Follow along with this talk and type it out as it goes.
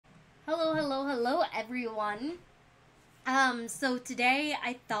Hello, hello, hello, everyone. So today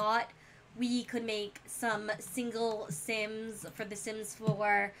I thought we could make some single Sims for the Sims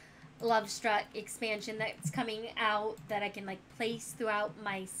 4 Lovestruck expansion that's coming out that I can like place throughout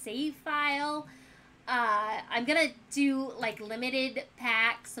my save file. I'm gonna do like limited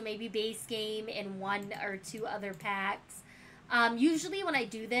packs, so maybe base game and one or two other packs. Usually when I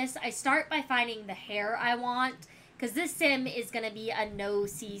do this, I start by finding the hair I want because this sim is gonna be a no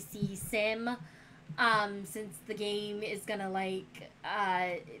CC sim. Since the game is gonna like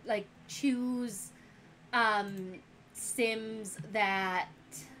choose sims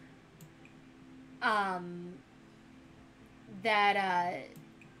um that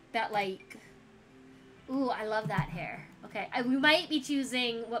like, ooh, I love that hair. Okay, we might be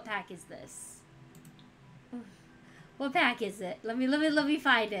choosing, what pack is this? What pack is it? Let me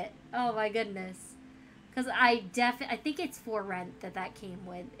find it. Oh my goodness. Cuz I think it's for rent that came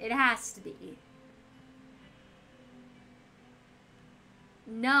with. It has to be.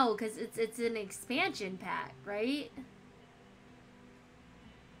 No, cuz it's an expansion pack, right?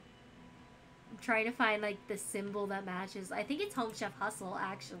 I'm trying to find like the symbol that matches. I think it's Home Chef Hustle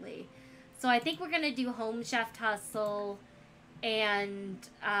actually. So I think we're going to do Home Chef Hustle and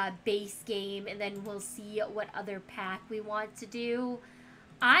base game, and then we'll see what other pack we want to do.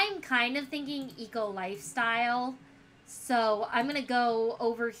 I'm kind of thinking eco lifestyle, so I'm gonna go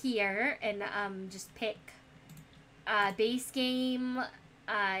over here and just pick base game.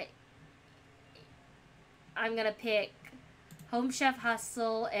 I'm gonna pick Home Chef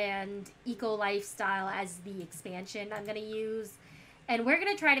Hustle and eco lifestyle as the expansion I'm gonna use. And we're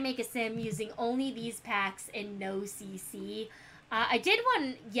going to try to make a sim using only these packs and no CC. I did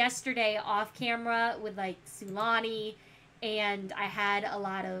one yesterday off camera with like Sulani, and I had a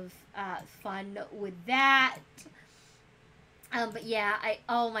lot of fun with that. But yeah,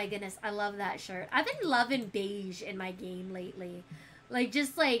 oh my goodness, I love that shirt. I've been loving beige in my game lately. Like,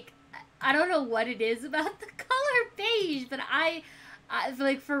 just like, I don't know what it is about the color beige, but I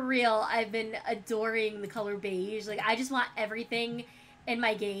like, for real, I've been adoring the color beige. Like, I just want everything in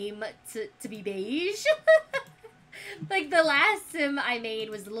my game to be beige. Like, the last sim I made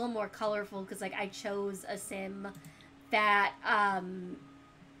was a little more colorful because, like, I chose a sim that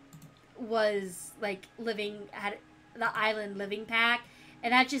was, like, had the island living pack,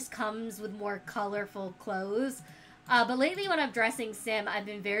 and that just comes with more colorful clothes. But lately when I'm dressing sim, I've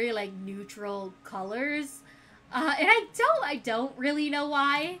been very, like, neutral colors. And I don't really know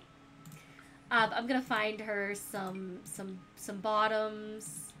why. I'm gonna find her some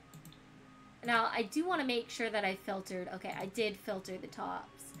bottoms. Now, I do want to make sure that I filtered. Okay, I did filter the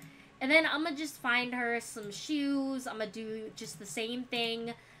tops. And then I'm gonna just find her some shoes. I'm gonna do just the same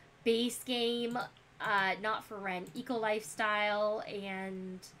thing. Base game, not for rent. Eco lifestyle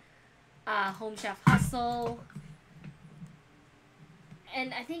and Home Chef Hustle.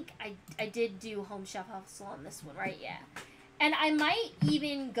 And I think I did do Home Chef Hustle on this one, right? Yeah. And I might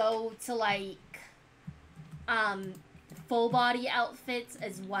even go to, like, full body outfits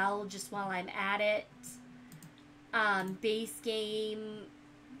as well, just while I'm at it. Base game,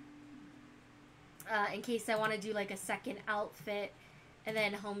 in case I want to do, like, a second outfit. And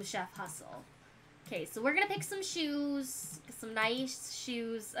then Home Chef Hustle. Okay, so we're going to pick some shoes. Some nice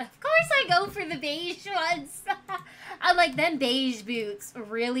shoes. Of course I go for the beige ones. I'm like, them beige boots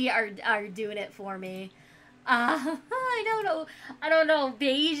really are doing it for me. I don't know.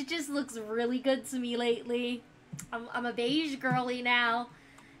 Beige just looks really good to me lately. I'm a beige girly now.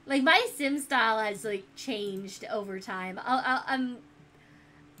 Like, my sim style has, like, changed over time. I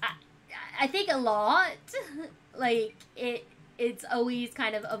think a lot. Like, it's always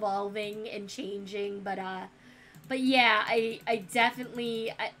kind of evolving and changing, but yeah, I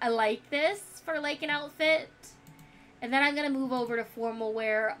definitely, I like this for, like, an outfit. And then I'm gonna move over to formal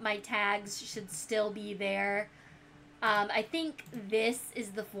wear. My tags should still be there. I think this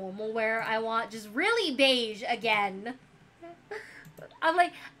is the formal wear I want. Just really beige again. I'm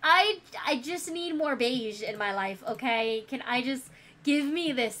like, I just need more beige in my life, okay? Can I just give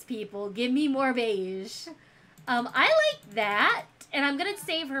me this, people? Give me more beige. I like that, and I'm gonna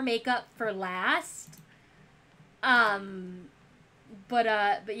save her makeup for last. But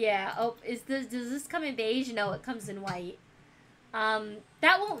yeah. Oh, does this come in beige? No, it comes in white.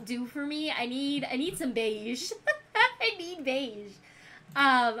 That won't do for me. I need some beige. I need beige.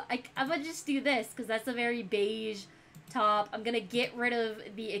 I'm gonna just do this because that's a very beige top. I'm gonna get rid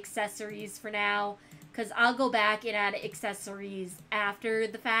of the accessories for now because I'll go back and add accessories after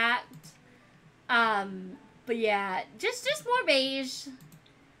the fact. But yeah, just more beige.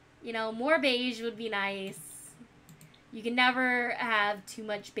 You know, more beige would be nice. You can never have too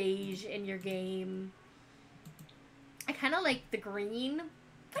much beige in your game. I kind of like the green,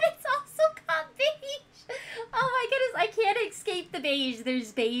 but it's also got beige. Oh my goodness, I can't escape the beige.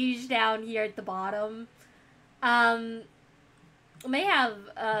 There's beige down here at the bottom. I may have,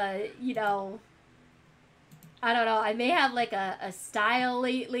 you know, I don't know. I may have like a style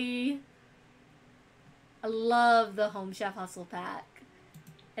lately. I love the Home Chef Hustle pack.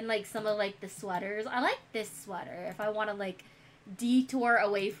 And like some of like the sweaters. I like this sweater if I want to like detour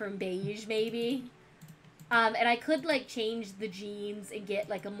away from beige maybe. And I could like change the jeans and get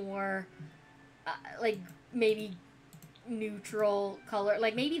like a more like maybe neutral color.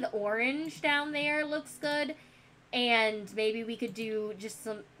 Like maybe the orange down there looks good. And maybe we could do just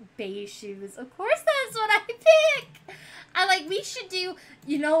some beige shoes. Of course that's what I pick. We should do,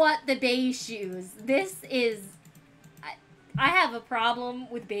 you know what, the beige shoes. This is, I have a problem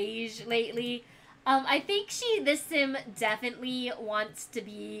with beige lately. I think this sim definitely wants to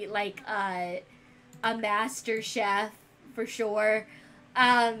be like a master chef for sure.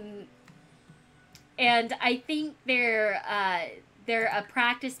 And I think they're a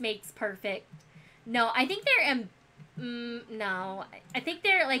practice makes perfect. No, I think they're no, I think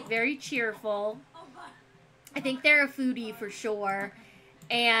they're like very cheerful. I think they're a foodie for sure.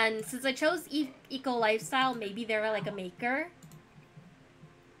 And since I chose eco lifestyle, maybe they're like a maker.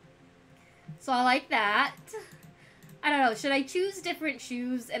 So I like that. I don't know. Should I choose different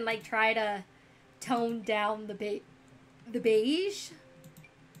shoes and like try to tone down the beige?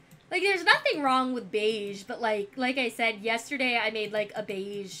 Like there's nothing wrong with beige, but like I said yesterday, I made like a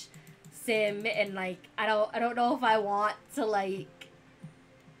beige sim, and like I don't know if I want to like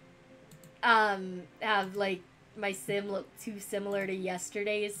have like my sim look too similar to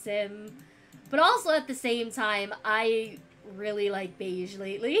yesterday's sim, but also at the same time I really like beige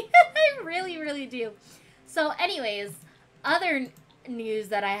lately. I really do. So anyways, other news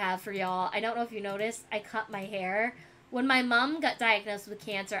that I have for y'all, I don't know if you noticed, I cut my hair. When my mom got diagnosed with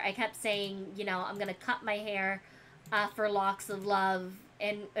cancer, I kept saying, you know, I'm gonna cut my hair for locks of love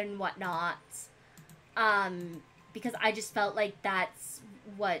and whatnot, because I just felt like that's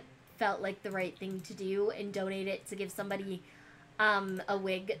what felt like the right thing to do, and donate it to give somebody a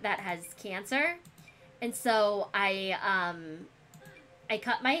wig that has cancer. And so I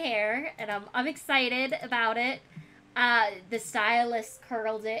cut my hair, and I'm excited about it. The stylist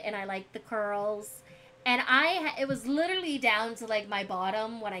curled it, and I like the curls, and it was literally down to like my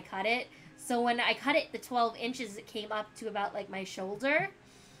bottom when I cut it. So when I cut it the 12 inches, it came up to about like my shoulder.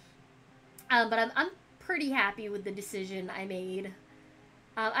 But I'm pretty happy with the decision I made.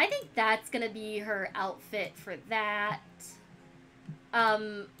 I think that's gonna be her outfit for that.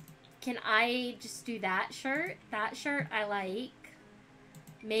 Can I just do that shirt? That shirt I like.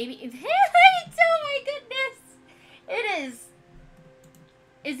 Maybe. Oh my goodness! It is.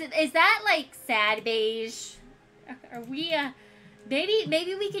 Is that like sad beige? Are we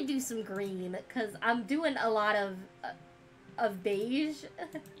maybe we can do some green, because I'm doing a lot of beige.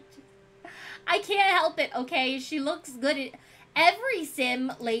 I can't help it, okay? She looks good every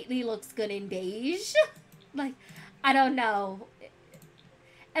sim lately looks good in beige. Like, I don't know.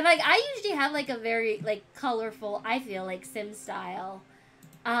 And like I usually have like a very like colorful, I feel like, sim style.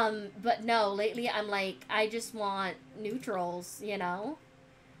 But no, lately I'm like, I just want neutrals, you know?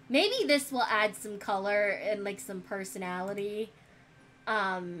 Maybe this will add some color and like some personality.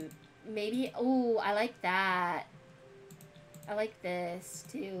 Maybe, oh, I like that. I like this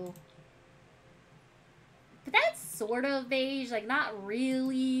too. But that's sort of beige, like not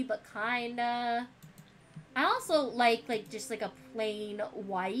really, but kinda. I also like just like a plain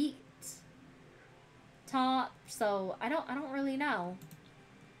white top, so I don't really know.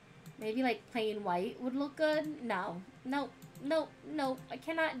 Maybe like plain white would look good. No, nope, I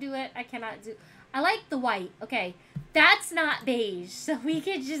cannot do it. I like the white. Okay, that's not beige, so we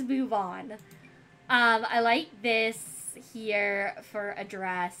can just move on. I like this here for a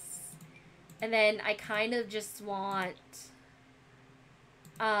dress. And then I kind of just want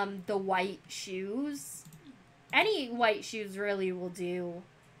the white shoes. Any white shoes really will do,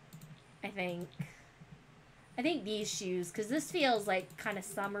 I think. I think these shoes, because this feels like kind of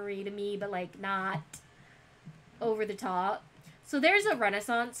summery to me, but like not over the top. So there's a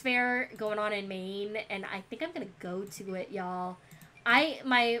Renaissance fair going on in Maine, and I think I'm gonna go to it, y'all. I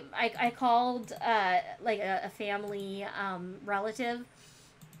called like a family relative,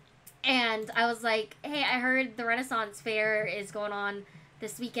 and I was like, hey, I heard the Renaissance fair is going on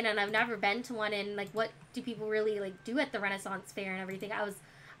this weekend, and I've never been to one, and like, what do people really like do at the Renaissance fair and everything? I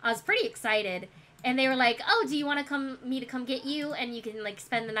was pretty excited. And they were like, oh, do you want to come get you? And you can, like,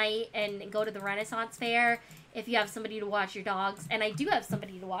 spend the night and go to the Renaissance fair. if you have somebody to watch your dogs, and I do have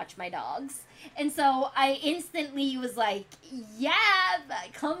somebody to watch my dogs. And so I instantly was like, yeah,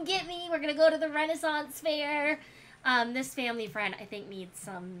 come get me. We're going to go to the Renaissance Fair. This family friend, I think, needs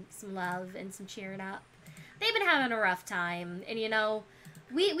some love and some cheering up. They've been having a rough time. And, you know,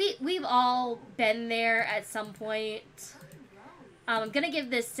 we've all been there at some point. I'm going to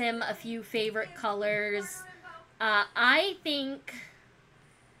give this sim a few favorite colors. I think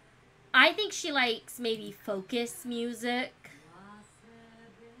she likes maybe focus music.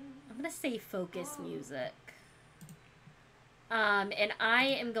 I'm going to say focus music. And I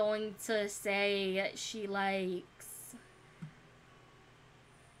am going to say she likes...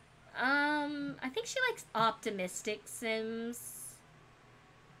 I think she likes optimistic sims.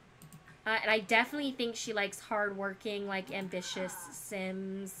 And I definitely think she likes hardworking, like, ambitious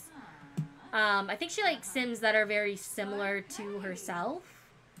sims. I think she likes sims that are very similar to herself.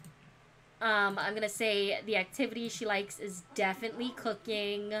 I'm going to say the activity she likes is definitely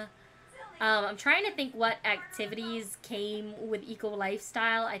cooking. I'm trying to think what activities came with Eco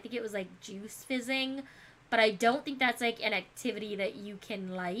Lifestyle. I think it was, like, juice fizzing. But I don't think that's, like, an activity that you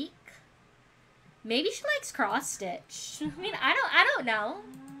can like. Maybe she likes cross-stitch. I mean, I don't know.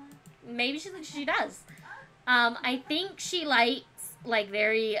 Maybe she does. I think she likes, like,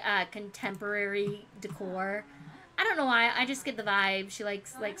 very contemporary decor. I don't know why. I just get the vibe. She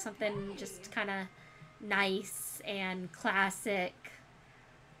likes, like, something just kind of nice and classic.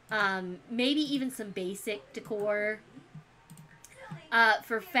 Maybe even some basic decor.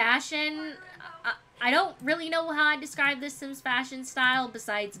 For fashion, I don't really know how I describe this Sims fashion style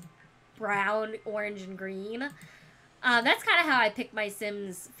besides brown, orange, and green. That's kind of how I pick my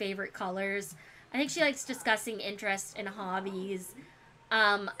Sims' favorite colors. I think she likes discussing interests and hobbies.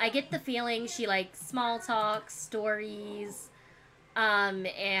 I get the feeling she likes small talk, stories, and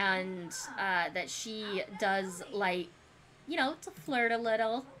that she does like, you know, to flirt a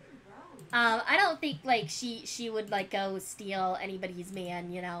little. I don't think like she would like go steal anybody's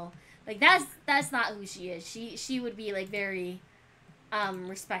man, you know. Like that's not who she is. She would be like very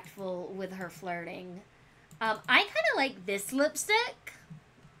respectful with her flirting. I kind of like this lipstick.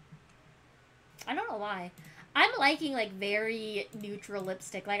 I don't know why. I'm liking like very neutral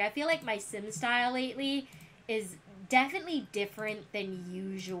lipstick. Like I feel like my Sim style lately is definitely different than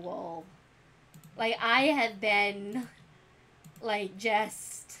usual. Like I have been like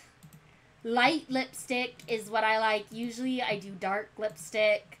just light lipstick is what I like. Usually I do dark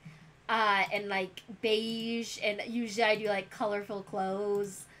lipstick and like beige, and usually I do like colorful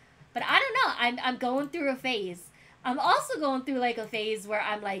clothes. But I don't know. I'm going through a phase. I'm also going through like a phase where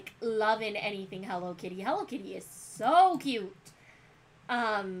I'm like loving anything Hello Kitty. Hello Kitty is so cute.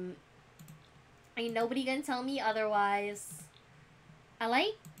 Ain't nobody gonna tell me otherwise. I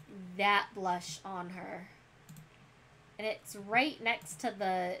like that blush on her. And it's right next to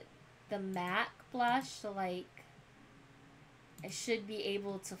the MAC blush, so like I should be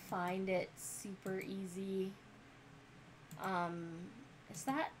able to find it super easy. Is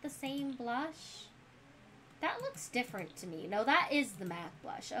that the same blush? That looks different to me. No, that is the MAC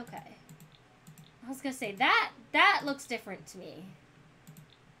blush. Okay. I was gonna say, that looks different to me.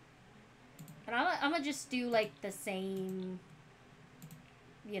 And I'm gonna just do, like, the same,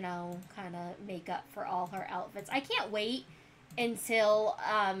 you know, kind of makeup for all her outfits. I can't wait until,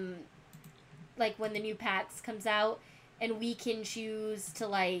 like, when the new packs comes out, and we can choose to,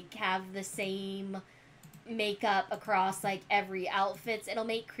 like, have the same makeup across like every outfits. It'll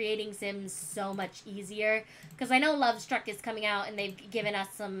make creating Sims so much easier, because I know Lovestruck is coming out and they've given us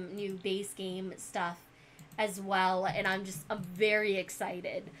some new base game stuff as well, and I'm very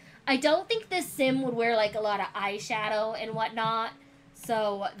excited. I don't think this Sim would wear like a lot of eyeshadow and whatnot,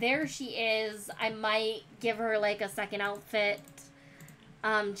 so there she is. I might give her like a second outfit,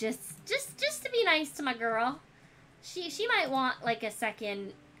 just to be nice to my girl. She might want like a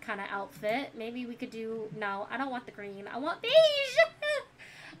second kind of outfit. Maybe we could do... No, I don't want the green. I want beige!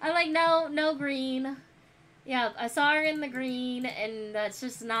 I'm like, no green. Yeah, I saw her in the green, and that's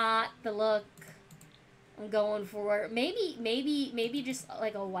just not the look I'm going for. Maybe just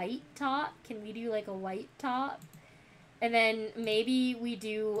like a white top. Can we do like a white top? And then maybe we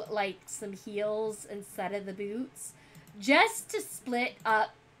do like some heels instead of the boots, just to split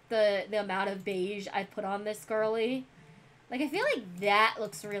up the amount of beige I put on this girly. Like, I feel like that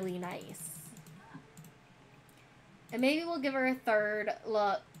looks really nice. And maybe we'll give her a third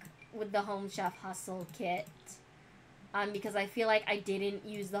look with the Home Chef Hustle kit. Because I feel like I didn't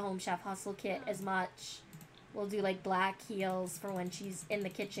use the Home Chef Hustle kit as much. We'll do, like, black heels for when she's in the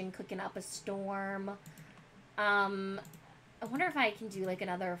kitchen cooking up a storm. I wonder if I can do, like,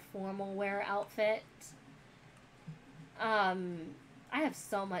 another formal wear outfit. I have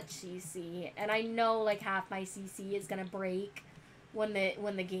so much CC, and I know like half my CC is gonna break when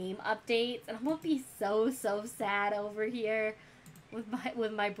the game updates, and I'm gonna be so sad over here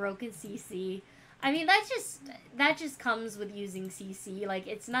with my broken CC. I mean, that just comes with using CC. Like,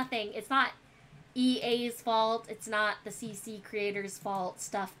 it's nothing. It's not EA's fault. It's not the CC creator's fault.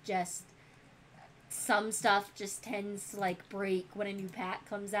 Some stuff just tends to like break when a new pack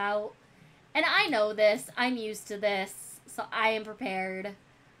comes out. And I know this. I'm used to this. So I am prepared.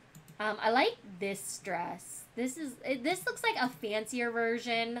 I like this dress. This looks like a fancier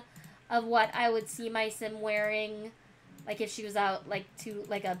version of what I would see my sim wearing. Like if she was out like to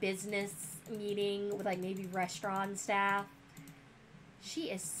like a business meeting with like maybe restaurant staff. She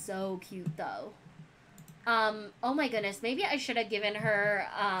is so cute though. Oh my goodness. Maybe I should have given her,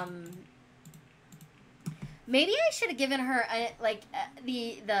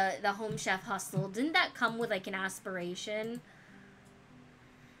 the Home Chef Hustle. Didn't that come with like an aspiration?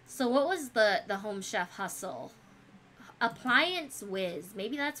 So what was the Home Chef Hustle? Appliance Whiz.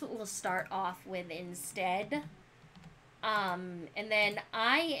 Maybe that's what we'll start off with instead. And then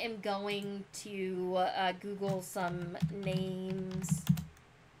I am going to Google some names.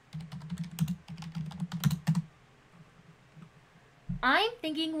 I'm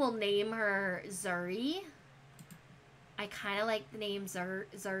thinking we'll name her Zuri. I kind of like the name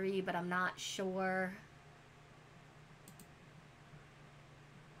Zuri, but I'm not sure.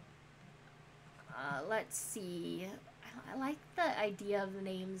 Let's see. I like the idea of the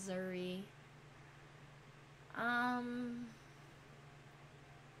name Zuri. No.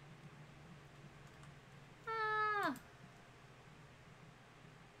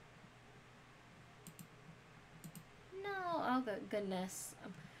 Oh, goodness.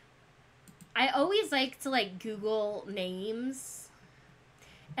 I always like to, like, Google names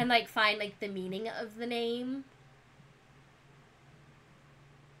and, like, find, like, the meaning of the name.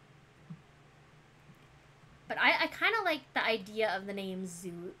 But I kind of like the idea of the name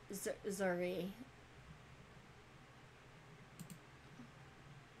Zuri.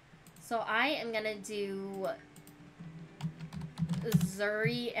 So I am going to do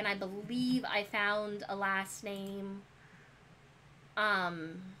Zuri, and I believe I found a last name. I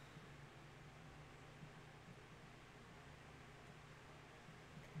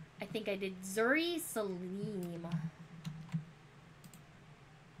think I did Zuri Salim.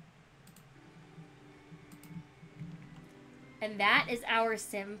 And that is our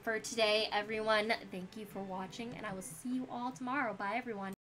sim for today, everyone. Thank you for watching, and I will see you all tomorrow. Bye, everyone.